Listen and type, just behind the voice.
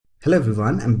Hello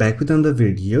everyone, I'm back with another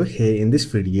video. Here in this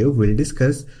video, we'll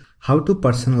discuss how to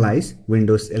personalize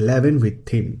Windows 11 with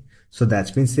theme. So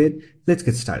that's been said, let's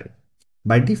get started.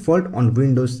 By default on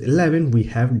Windows 11, we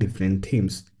have different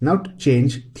themes. Now to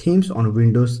change themes on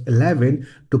Windows 11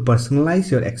 to personalize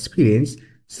your experience,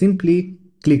 simply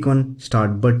click on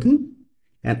Start button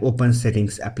and open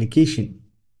Settings application.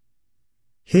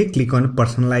 Here click on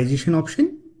Personalization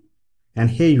option. And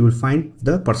here you will find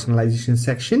the personalization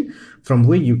section from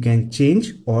where you can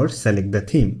change or select the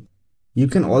theme. You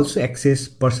can also access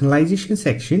personalization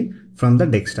section from the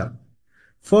desktop.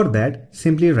 For that,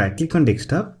 simply right click on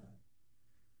desktop.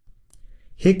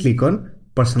 Here click on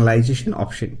personalization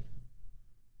option.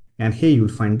 And here you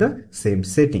will find the same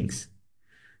settings.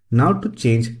 Now to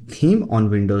change theme on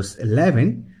Windows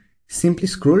 11, simply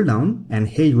scroll down and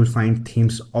here you will find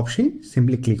themes option.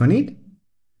 Simply click on it.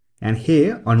 And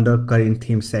here under current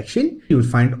theme section, you will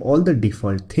find all the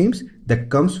default themes that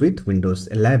comes with Windows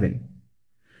 11.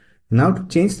 Now to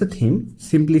change the theme,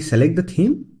 simply select the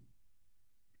theme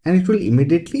and it will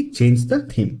immediately change the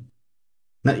theme.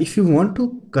 Now if you want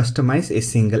to customize a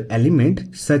single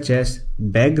element such as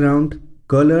background,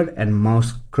 color and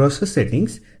mouse cursor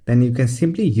settings, then you can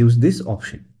simply use this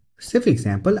option. Say for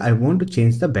example, I want to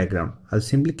change the background. I'll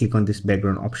simply click on this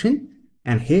background option.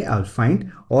 And here I'll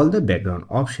find all the background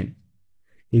option.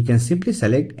 You can simply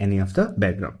select any of the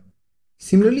background.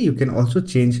 Similarly, you can also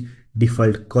change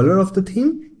default color of the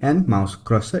theme and mouse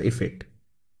cursor effect.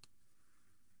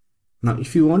 Now,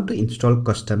 if you want to install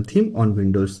custom theme on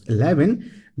Windows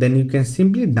 11, then you can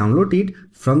simply download it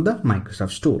from the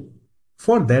Microsoft Store.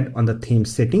 For that, on the theme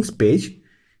settings page,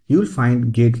 you'll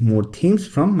find Get More Themes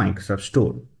from Microsoft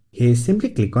Store. Here, simply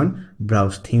click on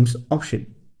Browse Themes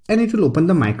option. And it will open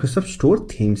the Microsoft Store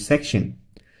theme section.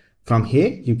 From here,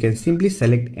 you can simply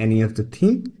select any of the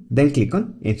theme, then click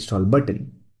on Install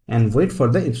button and wait for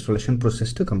the installation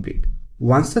process to complete.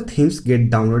 Once the themes get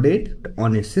downloaded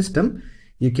on a system,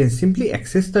 you can simply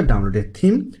access the downloaded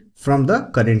theme from the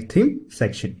current theme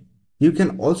section. You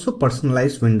can also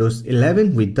personalize Windows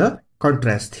 11 with the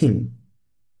contrast theme.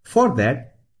 For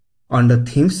that, on the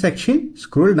themes section,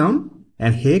 scroll down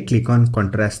and here click on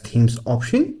Contrast Themes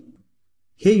option.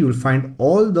 Here you will find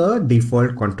all the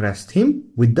default contrast theme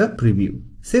with the preview.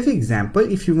 Say for example,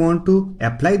 if you want to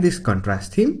apply this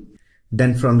contrast theme,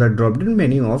 then from the drop-down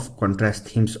menu of contrast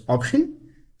themes option,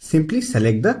 simply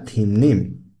select the theme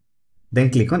name.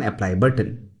 Then click on Apply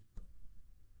button.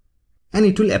 And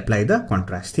it will apply the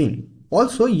contrast theme.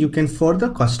 Also, you can further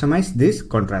customize this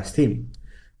contrast theme.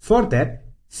 For that,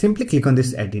 simply click on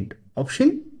this Edit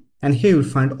option. And here you will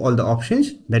find all the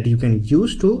options that you can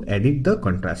use to edit the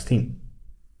contrast theme.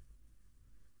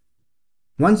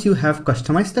 Once you have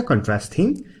customized the contrast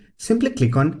theme, simply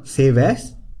click on Save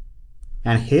As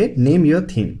and here name your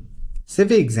theme. Say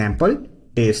for example,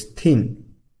 Test Theme.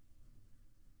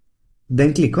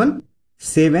 Then click on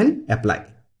Save and Apply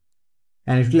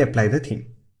and it will apply the theme.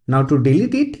 Now to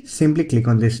delete it, simply click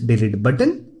on this Delete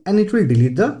button and it will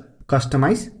delete the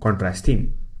customized contrast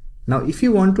theme. Now if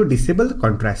you want to disable the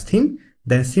contrast theme,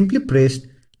 then simply press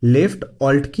left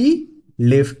Alt key,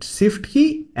 left Shift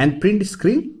key and print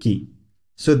screen key.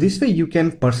 So this way you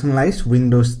can personalize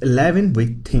Windows 11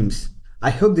 with themes.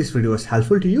 I hope this video was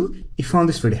helpful to you. If you found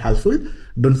this video helpful,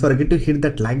 don't forget to hit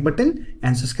that like button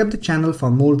and subscribe the channel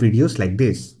for more videos like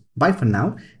this. Bye for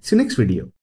now. See you next video.